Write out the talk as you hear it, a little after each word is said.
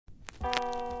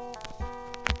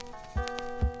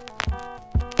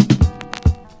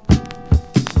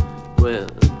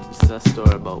a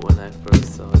story about when I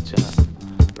first saw Jah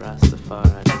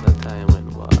Rastafari. At the time when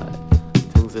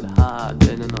things get hard,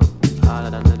 then you know,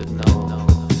 harder than I didn't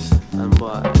know. And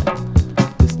boy,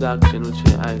 this doctrine which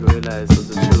I realized was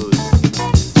the truth,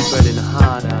 spreading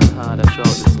harder and harder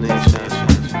throughout this nation,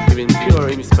 giving pure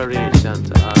inspiration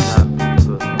to all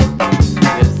people.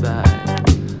 Yes,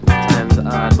 times are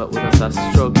hard, but with us are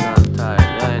struggling and tired.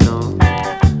 I know.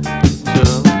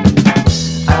 True.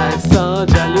 I saw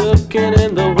Jah looking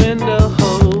in the window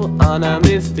on a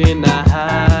misty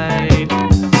night.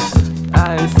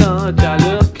 I saw Jah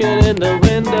looking in the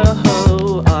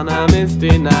window on a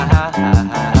misty night.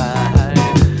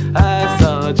 I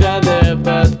saw Jah there,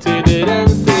 but he didn't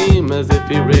seem as if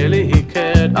he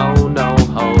cared. Oh no,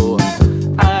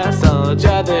 I saw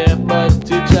Jah there, but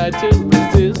he tried to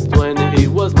resist when he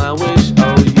was my wish.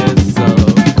 Oh yes,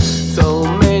 so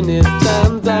many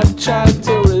times I've tried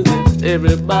to resist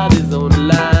everybody's own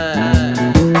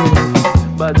line,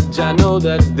 but Jah know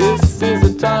that this is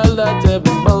a child that I've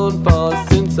been born for.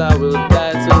 Since I will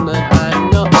die tonight, I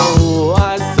know.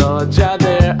 I saw Jah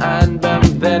there, and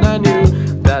then I knew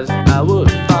that I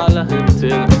would follow him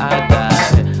till I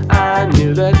die. I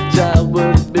knew that Jah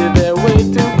would be there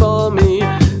waiting for me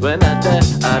when I die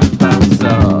and found.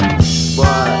 So,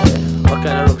 boy, what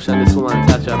kind of eruption this woman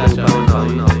touch up in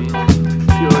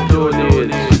pure gold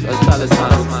age, as talisman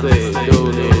would say,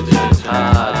 gold age,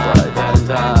 hard, boy, that's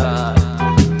hard.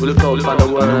 We look out for the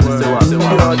world and say what?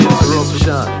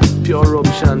 Pure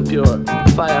eruption, pure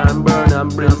fire and burn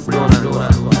and brimstone and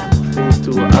what? Things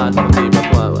too hard for me,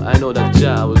 but well, I know that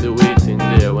Jah will be waiting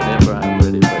there whenever I'm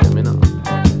ready for him, you know.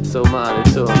 So man,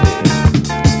 he told me,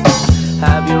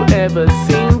 have you ever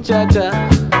seen Jah Jah?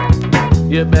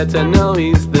 You better know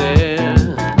he's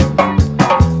there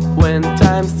when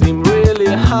times seem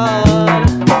really hard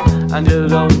and you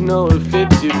don't know if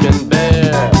you can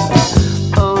bear.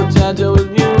 Oh Jah Jah, will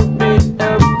you be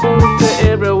helpful to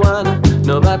everyone,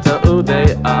 no matter who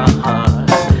they are?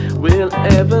 Will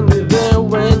heaven be there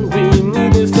when we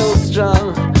need you so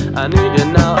strong? I need you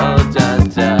now, oh Jah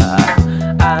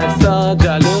Jah. I saw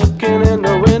Jah looking in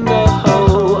the window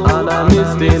on a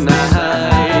misty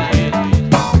night.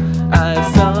 I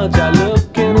saw Jah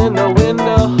looking in the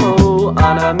window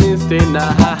on a misty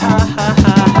night.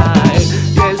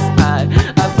 Yes,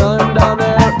 I saw him down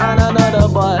there and another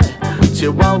boy,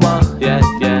 Chihuahua, yeah.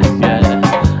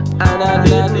 And I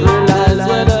didn't realize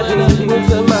whether he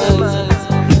was a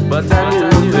man, but I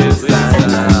knew this time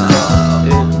now.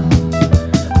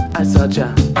 I saw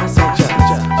Jah, I saw Jah,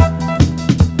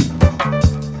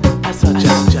 I saw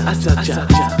Jah, I saw Jah.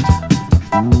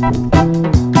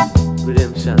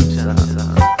 Redemption,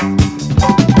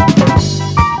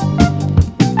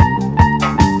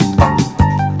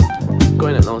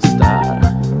 going at no star.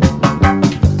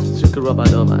 She could rub a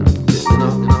dove and, you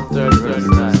know, third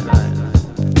star.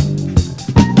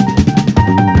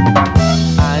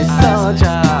 I saw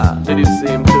Jah, did you see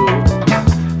him too?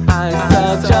 I saw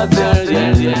Jah there,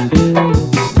 yeah.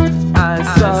 I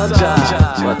saw Jah,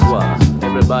 but what?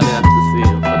 Everybody has to see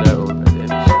him for their own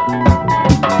redemption.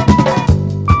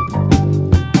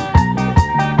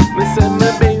 Me say me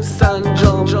bass and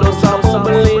drum, those are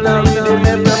bubbling and rhythm.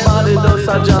 Everybody does a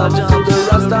jump to the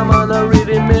Rasta man a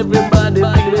rhythm. Everybody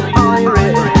feeling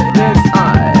irate. Yes, I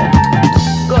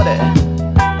got it.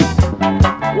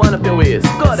 One up your waist,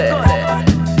 got it.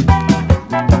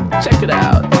 Check it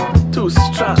out, too strong.